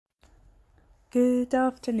Good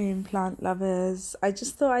afternoon, plant lovers. I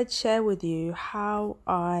just thought I'd share with you how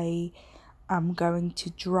I am going to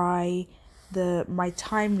dry my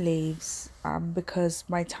thyme leaves because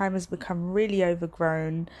my thyme has become really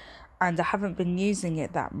overgrown and I haven't been using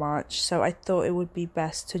it that much. So I thought it would be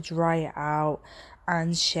best to dry it out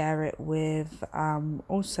and share it with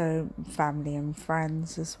also family and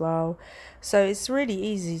friends as well. So it's really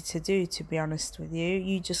easy to do, to be honest with you.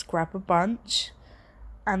 You just grab a bunch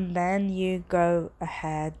and then you go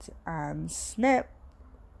ahead and snip.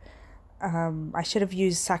 I should have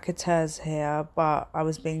used secateurs here, but I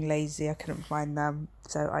was being lazy, I couldn't find them,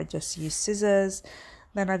 so I just used scissors.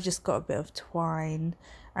 Then I've just got a bit of twine,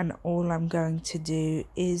 and all I'm going to do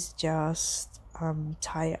is just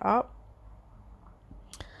tie it up,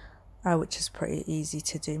 which is pretty easy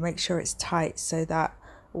to do. Make sure it's tight so that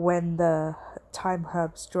when the thyme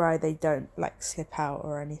herbs dry they don't like slip out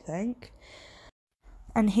or anything.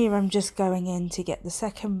 And here I'm just going in to get the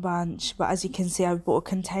second bunch, but as you can see I've bought a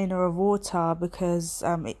container of water because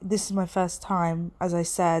this is my first time, as I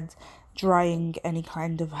said, drying any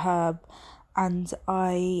kind of herb, and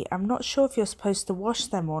I am not sure if you're supposed to wash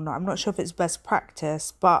them or not. I'm not sure if it's best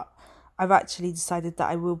practice, but I've actually decided that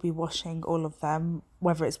I will be washing all of them,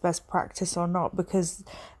 whether it's best practice or not, because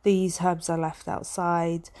these herbs are left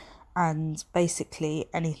outside and basically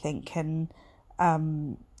anything can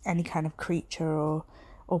any kind of creature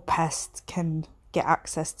or pest can get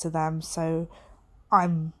access to them, so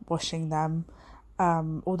I'm washing them.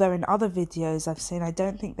 Although in other videos I've seen, I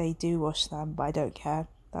don't think they do wash them, but I don't care.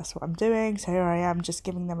 That's what I'm doing. So here I am, just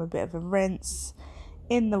giving them a bit of a rinse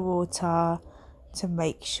in the water to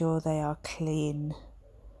make sure they are clean.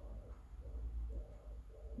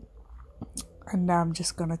 And now I'm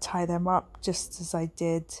just going to tie them up just as I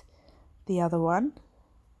did the other one.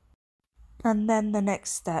 And then the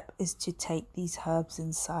next step is to take these herbs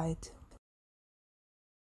inside.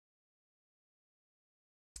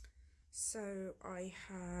 So I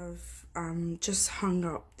have just hung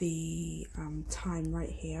up the thyme right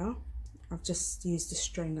here. I've just used a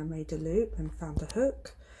string, I made a loop and found a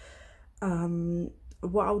hook.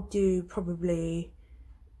 What I'll do probably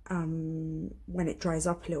when it dries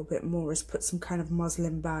up a little bit more is put some kind of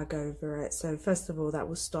muslin bag over it. So first of all, that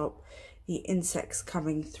will stop the insects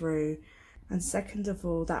coming through, and second of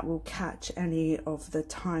all, that will catch any of the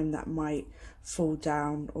thyme that might fall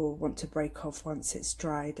down or want to break off once it's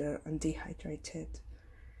dried and dehydrated.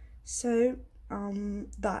 So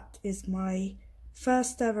that is my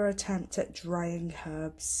first ever attempt at drying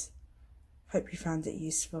herbs. Hope you found it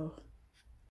useful.